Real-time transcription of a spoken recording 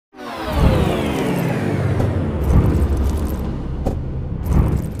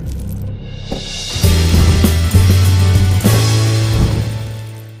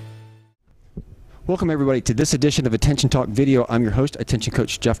Welcome everybody to this edition of Attention Talk Video. I'm your host, Attention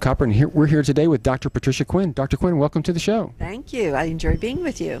Coach Jeff Copper, and we're here today with Dr. Patricia Quinn. Dr. Quinn, welcome to the show. Thank you. I enjoy being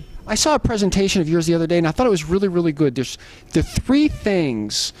with you. I saw a presentation of yours the other day, and I thought it was really, really good. There's the three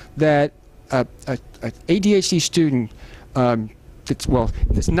things that a ADHD student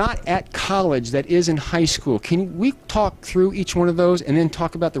that's not at college, that is in high school. Can we talk through each one of those and then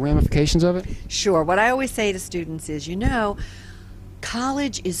talk about the ramifications of it? Sure. What I always say to students is,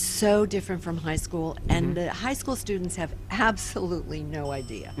 college is so different from high school, and the high school students have absolutely no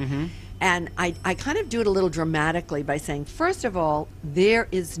idea. And I kind of do it a little dramatically by saying, first of all, there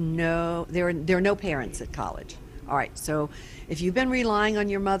are no parents at college. All right, so if you've been relying on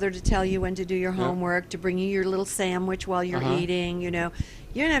your mother to tell you when to do your homework, to bring you your little sandwich while you're eating, you're going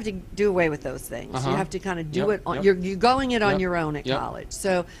to have to do away with those things. You have to kind of do it on, you're going it on your own at college.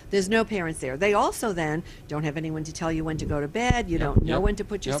 So there's no parents there. They also then don't have anyone to tell you when to go to bed. You don't know when to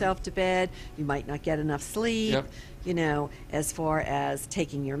put yourself to bed. You might not get enough sleep. As far as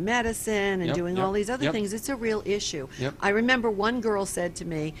taking your medicine and doing all these other things, it's a real issue. I remember one girl said to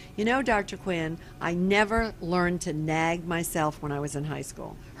me, Dr. Quinn, I never learned to nag myself when I was in high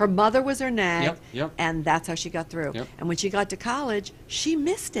school. Her mother was her nag, and that's how she got through. And when she got to college, she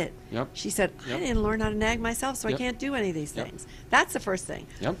missed it. She said, I didn't learn how to nag myself, so I can't do any of these things. That's the first thing.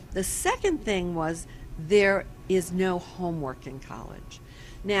 The second thing was there is no homework in college.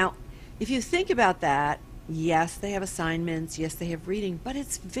 Now, if you think about that, yes, they have assignments, yes, they have reading, but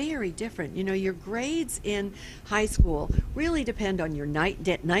it's very different. Your grades in high school really depend on your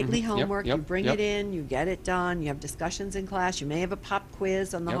nightly homework. You bring it in, you get it done, you have discussions in class, you may have a pop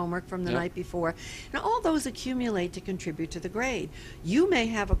quiz on the homework from the night before. Now, all those accumulate to contribute to the grade. You may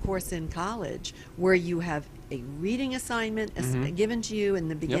have a course in college where you have a reading assignment given to you in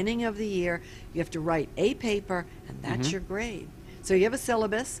the beginning of the year. You have to write a paper, and that's your grade. So you have a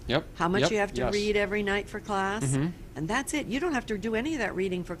syllabus, how much you have to read every night for class, and that's it. You don't have to do any of that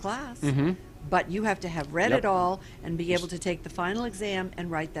reading for class, but you have to have read it all and be able to take the final exam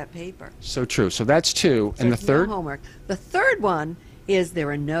and write that paper. So true. So that's two. So and the third? No homework. The third one is there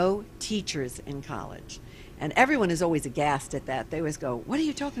are no teachers in college. And everyone is always aghast at that. They always go, what are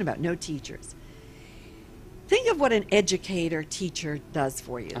you talking about? No teachers. Think of what an educator teacher does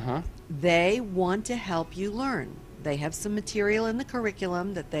for you. They want to help you learn. They have some material in the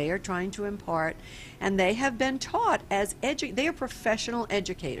curriculum that they are trying to impart, and they have been taught as they are professional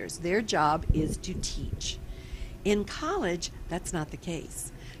educators. Their job is to teach. In college, that's not the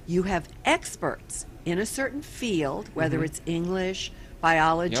case. You have experts in a certain field, whether it's English,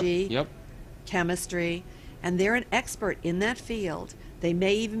 biology, chemistry, and they're an expert in that field. They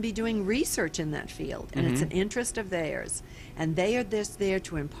may even be doing research in that field, and it's an interest of theirs. And they are just there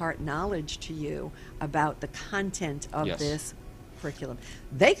to impart knowledge to you about the content of this curriculum.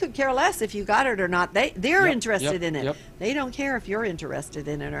 They could care less if you got it or not. They're interested in it. They don't care if you're interested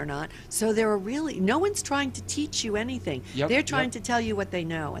in it or not. So no one's trying to teach you anything. They're trying to tell you what they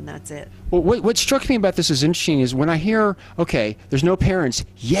know, and that's it. Well, what struck me about this is interesting is when I hear, okay, there's no parents,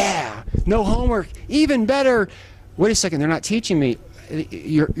 no homework, even better. Wait a second, they're not teaching me.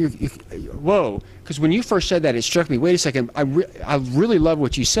 Whoa, because when you first said that, it struck me, wait a second, I really love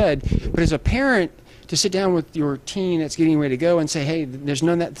what you said, but as a parent, to sit down with your teen that's getting ready to go and say, hey, there's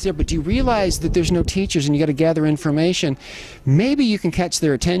none that's there, but do you realize that there's no teachers and you got to gather information? Maybe you can catch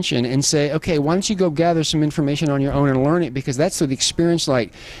their attention and say, okay, why don't you go gather some information on your own and learn it, because that's what the experience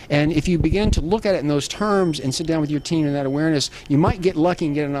like. And if you begin to look at it in those terms and sit down with your teen in that awareness, you might get lucky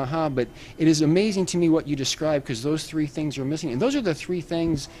and get an aha, but it is amazing to me what you described, because those three things are missing. And those are the three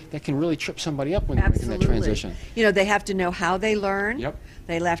things that can really trip somebody up when they're making that transition. They have to know how they learn.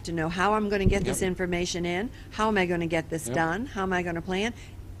 They have to know how I'm going to get this information in, how am I going to get this done, how am I going to plan,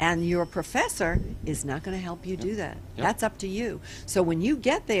 and your professor is not going to help you do that. That's up to you. So when you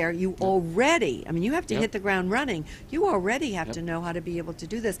get there, you already, you have to hit the ground running. You already have to know how to be able to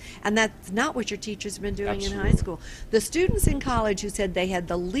do this, and that's not what your teacher's been doing in high school. The students in college who said they had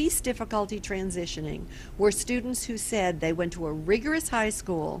the least difficulty transitioning were students who said they went to a rigorous high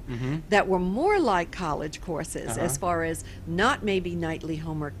school that were more like college courses as far as not maybe nightly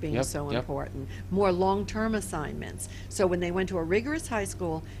homework being so important, more long-term assignments. So when they went to a rigorous high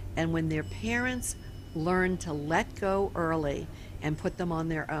school, and when their parents learned to let go early and put them on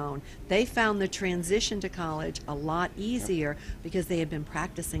their own, they found the transition to college a lot easier because they had been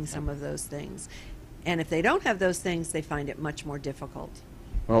practicing some of those things. And if they don't have those things, they find it much more difficult.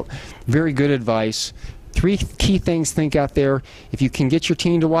 Well, very good advice. Three key things think out there. If you can get your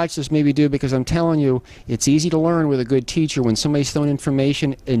teen to watch this, maybe do, because I'm telling you, it's easy to learn with a good teacher. When somebody's throwing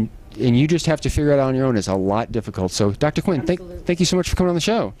information and you just have to figure it out on your own, it's a lot difficult. So, Dr. Quinn, thank you so much for coming on the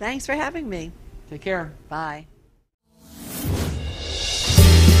show. Thanks for having me. Take care. Bye.